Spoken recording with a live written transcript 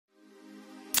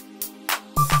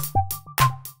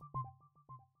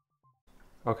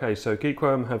Okay, so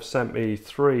Geekworm have sent me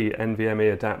 3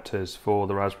 NVMe adapters for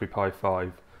the Raspberry Pi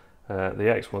 5. The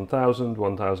X1000,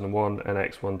 1001 and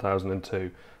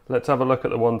X1002. Let's have a look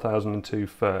at the 1002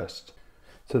 first.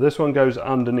 So this one goes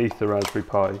underneath the Raspberry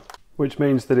Pi, which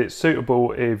means that it's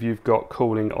suitable if you've got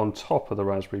cooling on top of the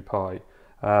Raspberry Pi.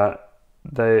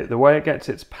 The way it gets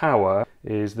its power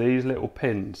is these little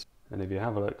pins, and if you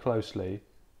have a look closely,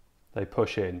 they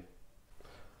push in.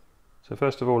 So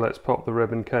first of all, let's pop the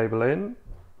ribbon cable in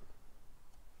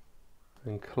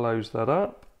and close that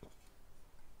up.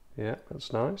 Yeah,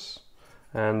 that's nice.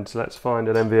 And let's find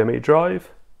an NVMe drive,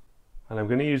 and I'm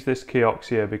going to use this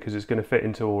kioxia because it's going to fit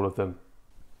into all of them.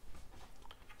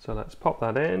 So let's pop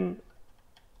that in.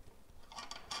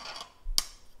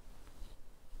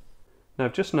 Now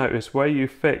I've just noticed where you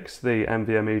fix the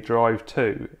NVMe drive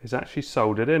to is actually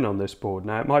soldered in on this board.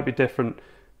 Now it might be different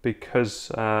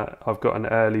because I've got an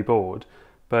early board,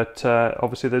 but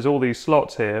obviously there's all these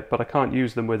slots here, but I can't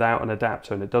use them without an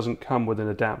adapter, and it doesn't come with an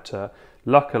adapter.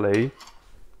 Luckily,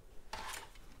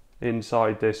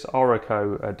 inside this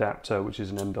Oraco adapter, which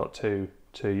is an M.2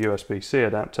 to USB-C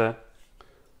adapter,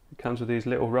 it comes with these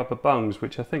little rubber bungs,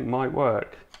 which I think might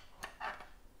work.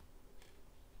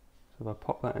 So if I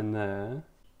pop that in there,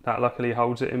 that luckily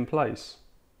holds it in place.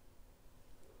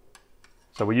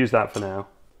 So we'll use that for now.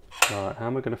 Right, how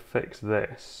am I going to fix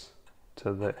this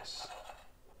to this?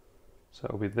 So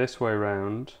it'll be this way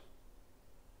round.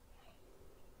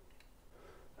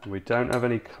 And we don't have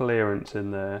any clearance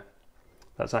in there.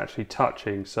 That's actually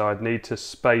touching, so I'd need to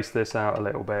space this out a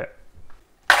little bit.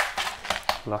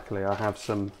 Luckily I have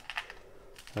some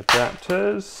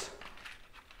adapters.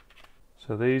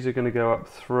 So these are going to go up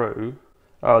through.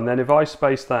 Oh, and then if I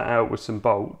space that out with some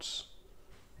bolts,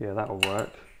 yeah, that'll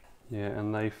work. Yeah,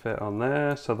 and they fit on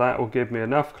there, so that will give me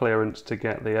enough clearance to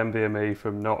get the NVMe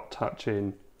from not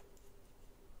touching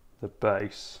the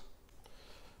base.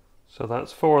 So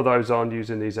that's 4 of those on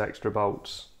using these extra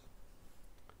bolts.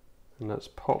 And let's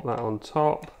pop that on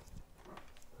top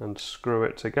and screw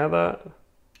it together.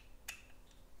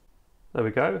 There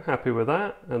we go, happy with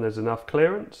that, and there's enough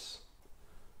clearance.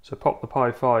 So pop the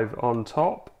Pi 5 on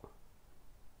top.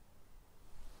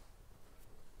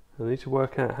 I need to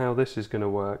work out how this is going to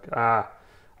work.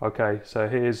 Okay, so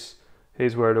here's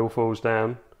where it all falls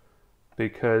down,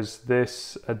 because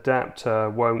this adapter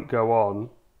won't go on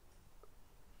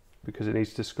because it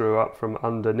needs to screw up from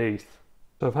underneath.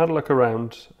 So I've had a look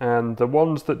around, and the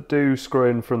ones that do screw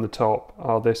in from the top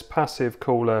are this passive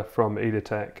cooler from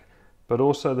Editech, but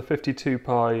also the 52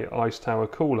 Pi Ice Tower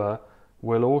cooler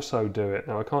will also do it.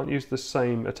 Now I can't use the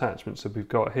same attachments that we've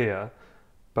got here,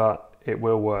 but it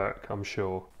will work, I'm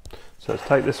sure. So let's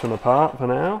take this one apart for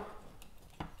now,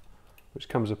 which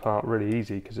comes apart really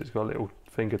easy because it's got little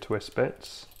finger twist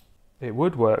bits. It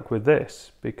would work with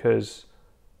this because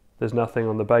there's nothing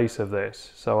on the base of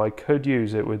this, so I could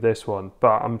use it with this one,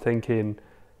 but I'm thinking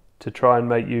to try and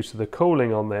make use of the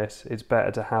cooling on this, it's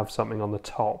better to have something on the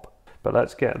top. But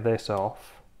let's get this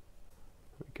off.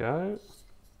 There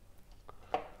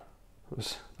we go.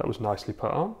 That was nicely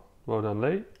put on. Well done,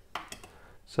 Lee.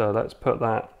 So let's put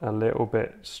that a little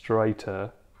bit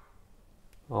straighter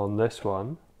on this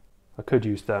one. I could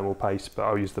use thermal paste, but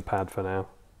I'll use the pad for now.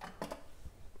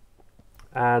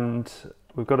 And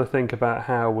we've got to think about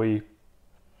how we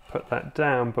put that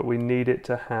down, but we need it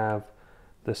to have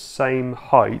the same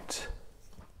height.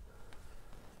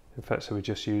 In fact, so we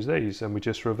just use these and we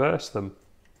just reverse them.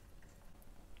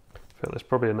 I feel there's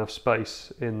probably enough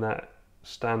space in that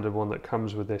standard one that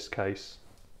comes with this case.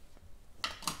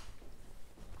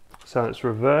 So let's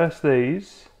reverse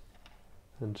these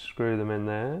and screw them in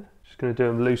there. Just going to do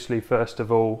them loosely first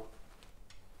of all,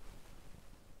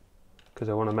 because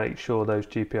I want to make sure those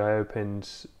GPIO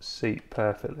pins seat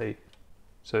perfectly.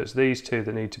 So it's these two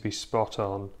that need to be spot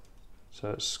on.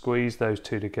 So let's squeeze those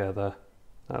two together.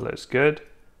 That looks good.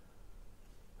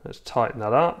 Let's tighten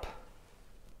that up.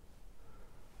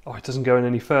 Oh, it doesn't go in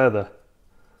any further.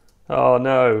 Oh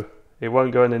no, it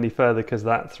won't go in any further because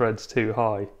that thread's too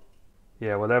high.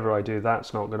 Yeah, whatever I do,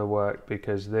 that's not going to work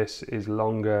because this is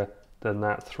longer than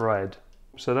that thread.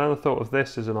 So then I thought of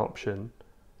this as an option.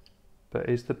 But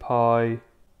is the Pi...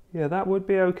 Yeah, that would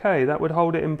be okay. That would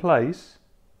hold it in place.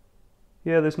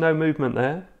 Yeah, there's no movement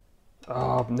there.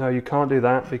 Oh, no, you can't do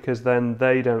that because then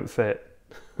they don't fit.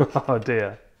 Oh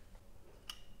dear.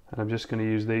 And I'm just going to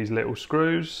use these little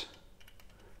screws.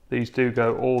 These do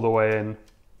go all the way in.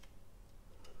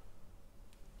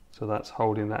 So that's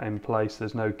holding that in place.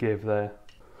 There's no give there.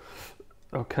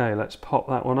 Okay, let's pop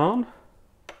that one on.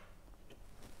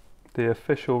 The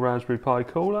official Raspberry Pi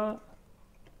cooler.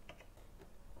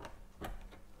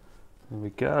 There we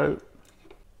go.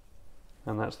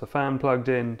 And that's the fan plugged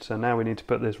in, so now we need to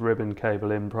put this ribbon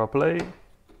cable in properly.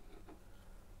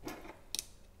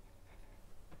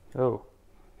 Oh,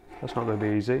 that's not going to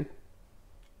be easy.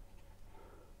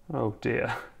 Oh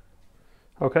dear.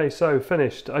 Okay, so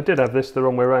finished. I did have this the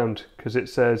wrong way around because it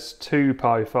says to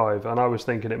Pi 5 and I was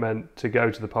thinking it meant to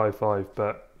go to the Pi 5,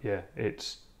 but yeah,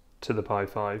 it's to the Pi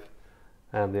 5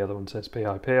 and the other one says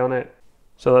PIP on it.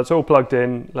 So that's all plugged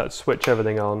in. Let's switch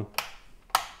everything on.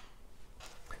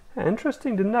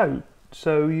 Interesting to note,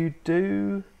 so you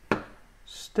do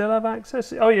still have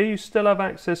access, oh yeah, you still have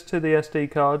access to the SD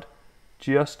card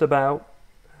just about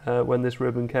when this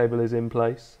ribbon cable is in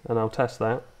place, and I'll test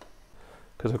that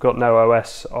because I've got no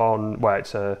OS on,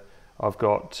 well I've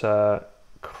got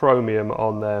Chromium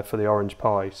on there for the Orange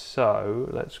Pi, so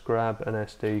let's grab an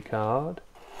SD card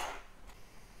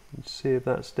and see if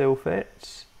that still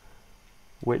fits,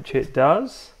 which it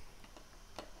does.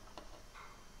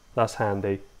 That's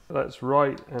handy. Let's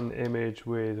write an image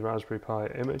with Raspberry Pi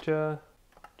Imager,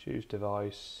 choose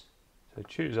device, so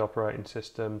choose operating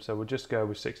system, so we'll just go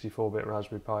with 64-bit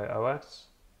Raspberry Pi OS,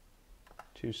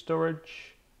 choose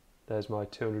storage, there's my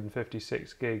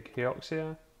 256 gig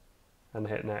kioxia, and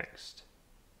hit next.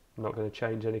 I'm not going to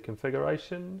change any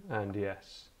configuration, and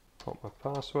yes, pop my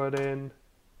password in,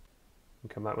 and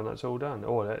come back when that's all done.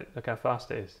 Oh, look how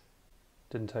fast it is.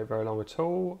 Didn't take very long at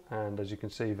all, and as you can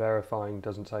see, verifying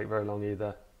doesn't take very long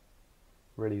either.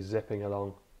 Really zipping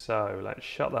along. So let's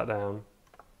shut that down.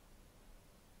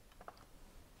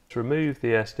 Let's remove the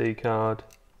SD card,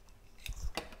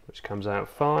 which comes out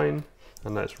fine,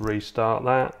 and let's restart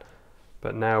that,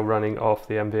 but now running off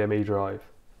the NVMe drive.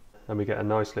 And we get a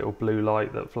nice little blue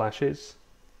light that flashes.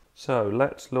 So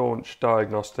let's launch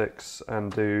diagnostics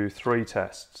and do 3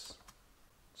 tests.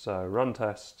 So run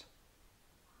test,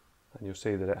 and you'll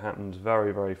see that it happens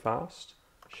very, very fast.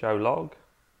 Show log.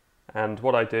 And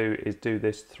what I do is do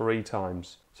this 3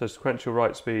 times. So sequential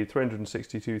write speed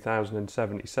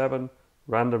 362,077,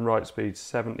 random write speed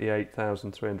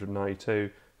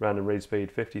 78,392, random read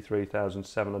speed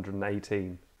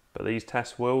 53,718. But these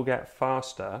tests will get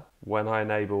faster when I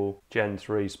enable Gen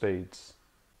 3 speeds.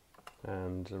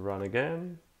 And run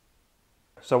again.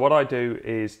 So what I do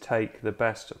is take the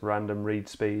best random read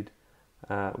speed,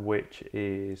 which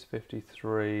is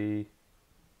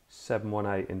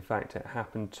 53,718. In fact, it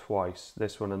happened twice,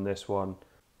 this one and this one.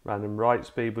 Random write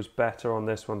speed was better on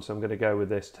this one, so I'm going to go with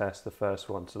this test, the first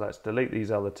one. So let's delete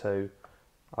these other 2.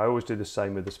 I always do the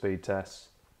same with the speed tests,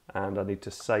 and I need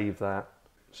to save that.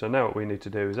 So now what we need to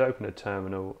do is open a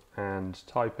terminal and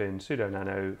type in sudo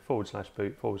nano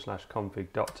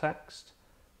 /boot/config.txt,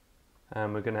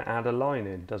 and we're going to add a line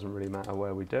in. Doesn't really matter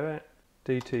where we do it.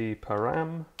 dt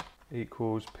param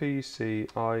equals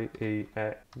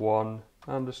PCIe1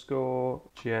 underscore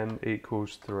gen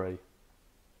equals 3.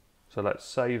 So let's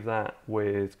save that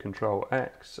with Control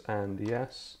X and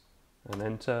yes, and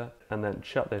enter, and then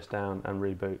shut this down and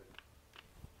reboot.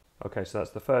 Okay, so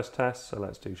that's the first test, so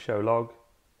let's do show log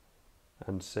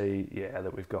and see, yeah,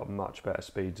 that we've got much better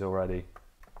speeds already.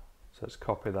 So let's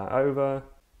copy that over.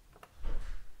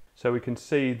 So we can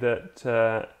see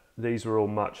that these were all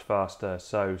much faster.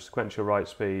 So sequential write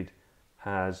speed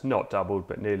has not doubled,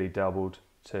 but nearly doubled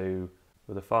to,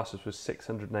 well, the fastest was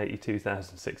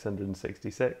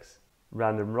 682,666.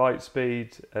 Random write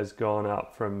speed has gone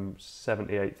up from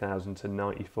 78,000 to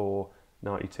 94,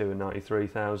 92 and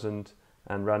 93,000.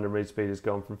 And random read speed has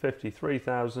gone from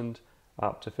 53,000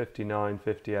 up to 59,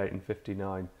 58 and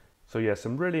 59. So yeah,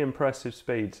 some really impressive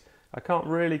speeds. I can't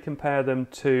really compare them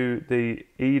to the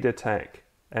EdaTech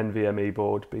NVMe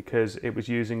board because it was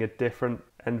using a different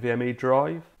NVMe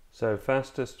drive. So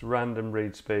fastest random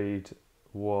read speed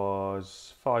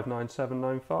was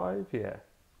 59795, yeah.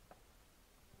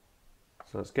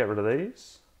 So let's get rid of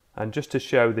these. And just to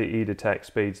show the EdaTech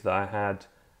speeds that I had,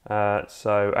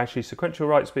 so actually sequential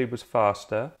write speed was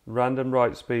faster, random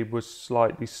write speed was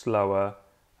slightly slower,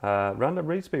 random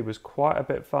read speed was quite a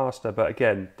bit faster, but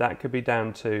again, that could be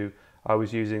down to I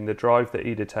was using the drive that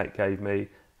EdaTech gave me,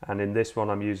 and in this one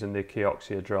I'm using the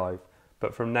kioxia drive.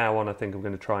 But from now on I think I'm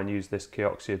going to try and use this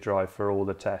kioxia drive for all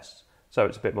the tests, so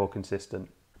it's a bit more consistent.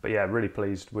 But yeah, really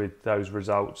pleased with those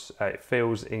results. It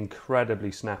feels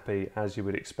incredibly snappy, as you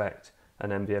would expect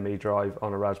an NVMe drive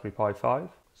on a Raspberry Pi 5.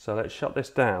 So let's shut this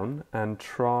down and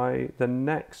try the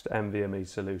next NVMe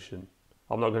solution.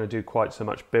 I'm not going to do quite so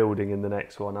much building in the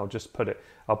next one. I'll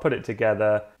put it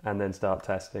together and then start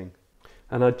testing.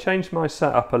 And I changed my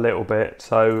setup a little bit.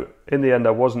 So in the end,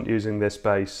 I wasn't using this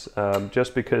base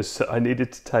just because I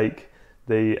needed to take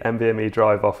the NVMe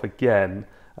drive off again.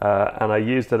 And I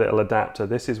used a little adapter.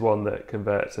 This is one that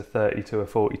converts a 30 to a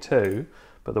 42,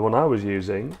 but the one I was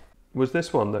using was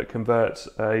this one that converts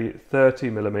a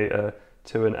 30mm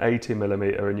to an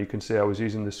 80mm, and you can see I was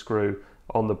using the screw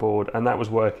on the board and that was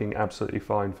working absolutely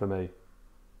fine for me.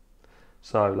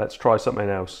 So let's try something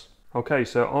else. Okay,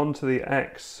 so on to the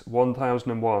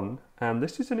X1001, and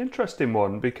this is an interesting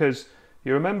one because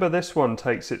you remember this one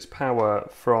takes its power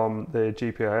from the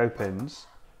GPIO pins.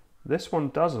 This one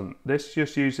doesn't. This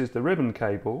just uses the ribbon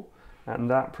cable and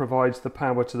that provides the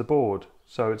power to the board.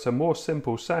 So it's a more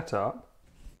simple setup,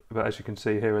 but as you can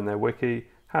see here in their wiki,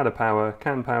 how to power,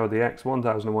 can power the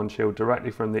X1001 shield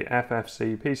directly from the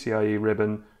FFC PCIe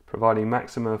ribbon, providing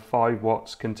maximum of 5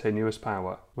 watts continuous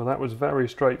power. Well, that was very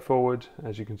straightforward.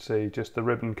 As you can see, just the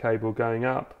ribbon cable going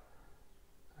up,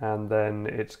 and then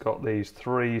it's got these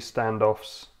 3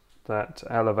 standoffs that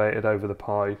elevated over the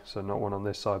Pi, so not one on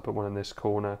this side but one in this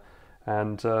corner,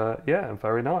 and yeah,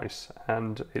 very nice,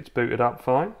 and it's booted up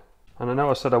fine. And I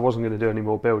know I said I wasn't going to do any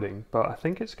more building, but I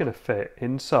think it's going to fit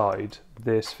inside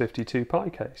this 52 Pi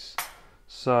case.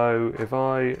 So if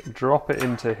I drop it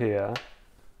into here,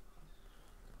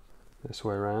 this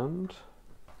way around,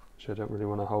 which I don't really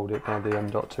want to hold it by the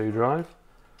M.2 drive.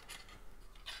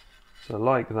 So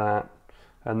like that,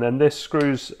 and then this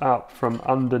screws up from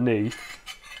underneath.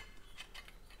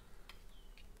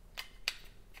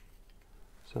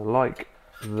 So like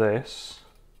this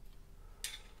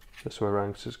way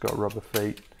around because it's got rubber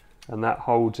feet, and that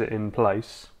holds it in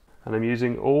place. And I'm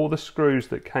using all the screws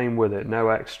that came with it, no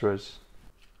extras.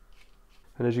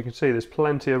 And as you can see, there's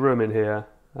plenty of room in here.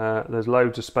 There's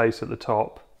loads of space at the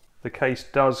top. The case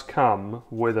does come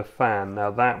with a fan.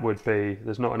 Now that would be,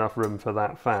 there's not enough room for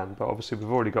that fan, but obviously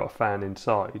we've already got a fan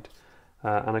inside,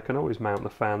 and I can always mount the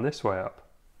fan this way up.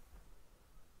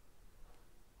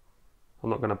 I'm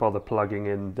not going to bother plugging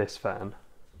in this fan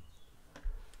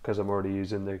because I'm already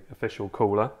using the official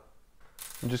cooler.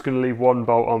 I'm just going to leave one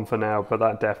bolt on for now, but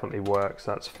that definitely works,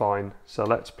 that's fine. So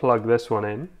let's plug this one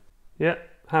in. Yep.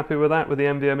 Happy with that, with the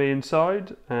NVMe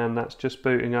inside, and that's just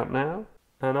booting up now.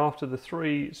 And after the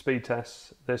 3 speed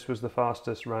tests, this was the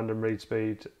fastest random read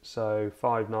speed, so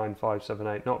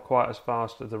 59578. Not quite as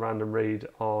fast as the random read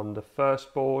on the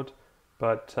first board,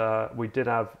 but we did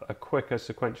have a quicker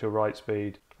sequential write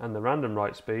speed, and the random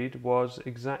write speed was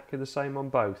exactly the same on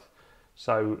both.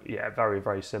 So yeah, very,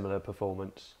 very similar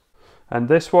performance. And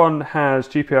this one has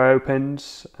GPIO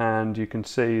pins, and you can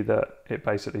see that it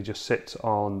basically just sits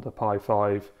on the Pi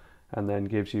 5 and then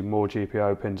gives you more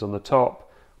GPIO pins on the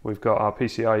top. We've got our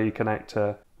PCIe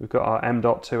connector, we've got our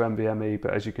M.2 NVMe,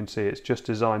 but as you can see it's just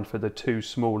designed for the 2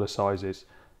 smaller sizes,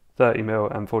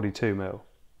 30mm and 42mm.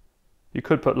 You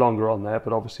could put longer on there,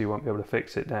 but obviously you won't be able to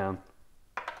fix it down.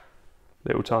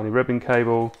 Little tiny ribbon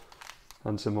cable,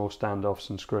 and some more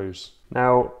standoffs and screws.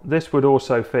 Now this would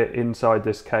also fit inside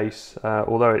this case,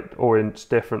 although it orients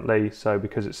differently, so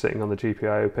because it's sitting on the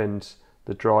GPIO pins,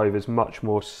 the drive is much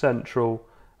more central,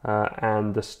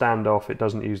 and the standoff, it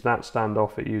doesn't use that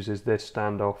standoff, it uses this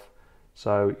standoff.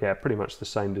 So yeah, pretty much the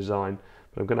same design,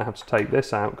 but I'm going to have to take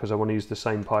this out because I want to use the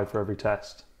same Pi for every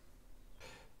test.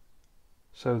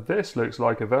 So this looks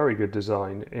like a very good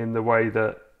design in the way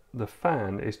that the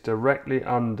fan is directly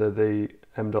under the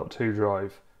M.2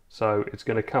 drive, so it's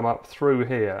going to come up through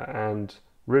here and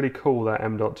really cool that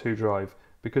M.2 drive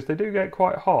because they do get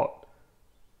quite hot.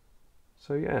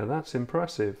 So yeah, that's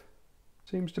impressive.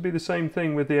 Seems to be the same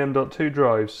thing with the M.2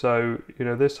 drive, so you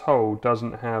know, this hole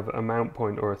doesn't have a mount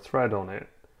point or a thread on it,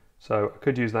 so I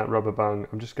could use that rubber bung.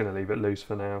 I'm just going to leave it loose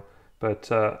for now,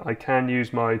 but I can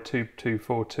use my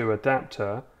 2242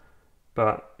 adapter,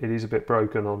 but it is a bit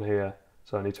broken on here,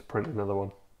 so I need to print another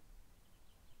one.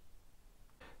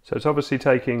 So it's obviously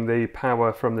taking the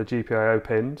power from the GPIO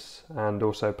pins and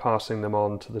also passing them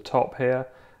on to the top here,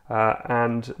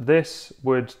 and this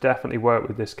would definitely work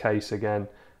with this case again.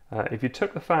 If you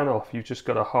took the fan off, you've just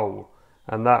got a hole,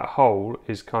 and that hole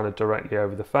is kind of directly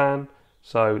over the fan,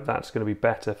 so that's going to be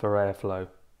better for airflow.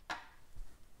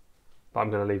 But I'm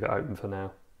going to leave it open for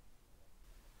now.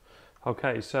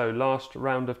 Okay, so last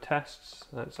round of tests.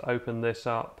 Let's open this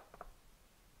up.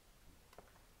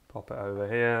 Pop it over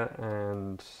here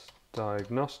and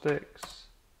diagnostics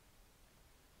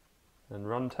and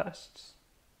run tests.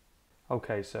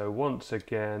 Okay, so once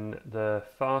again, the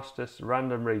fastest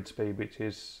random read speed, which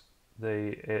is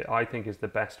I think is the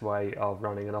best way of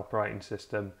running an operating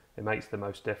system. It makes the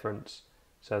most difference.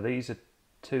 So these are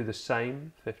two the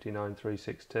same,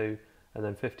 59362 and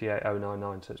then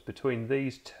 58099. So it's between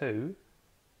these two,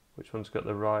 which one's got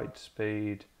the write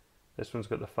speed, this one's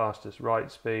got the fastest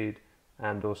write speed,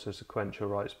 and also sequential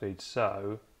write speed.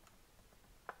 So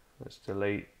let's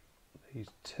delete these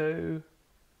two.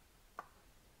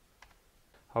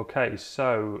 Okay,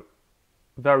 so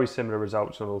very similar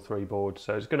results on all three boards.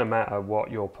 So it's going to matter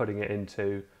what you're putting it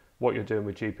into, what you're doing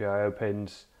with GPIO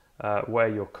pins, where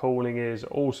your cooling is,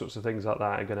 all sorts of things like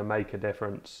that are going to make a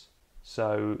difference.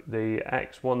 So the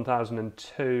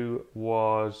X1002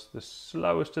 was the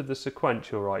slowest of the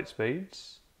sequential write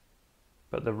speeds,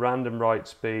 but the random write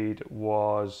speed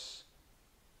was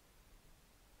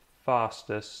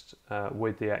fastest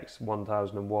with the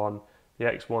X1001. The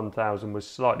X1000 was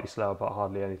slightly slower, but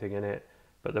hardly anything in it.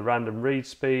 But the random read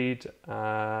speed,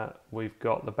 we've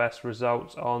got the best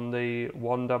results on the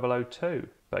 1002.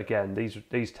 But again,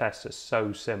 these tests are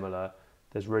so similar,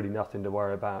 there's really nothing to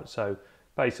worry about. So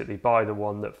basically buy the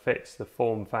one that fits the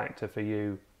form factor for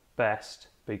you best,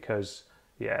 because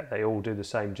yeah, they all do the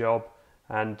same job,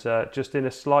 and just in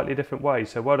a slightly different way.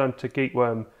 So well done to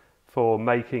Geekworm for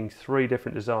making 3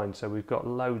 different designs. So we've got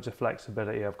loads of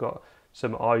flexibility. I've got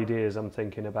some ideas I'm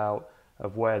thinking about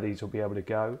of where these will be able to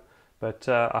go. But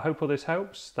I hope all this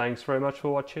helps. Thanks very much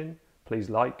for watching. Please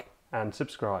like and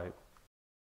subscribe.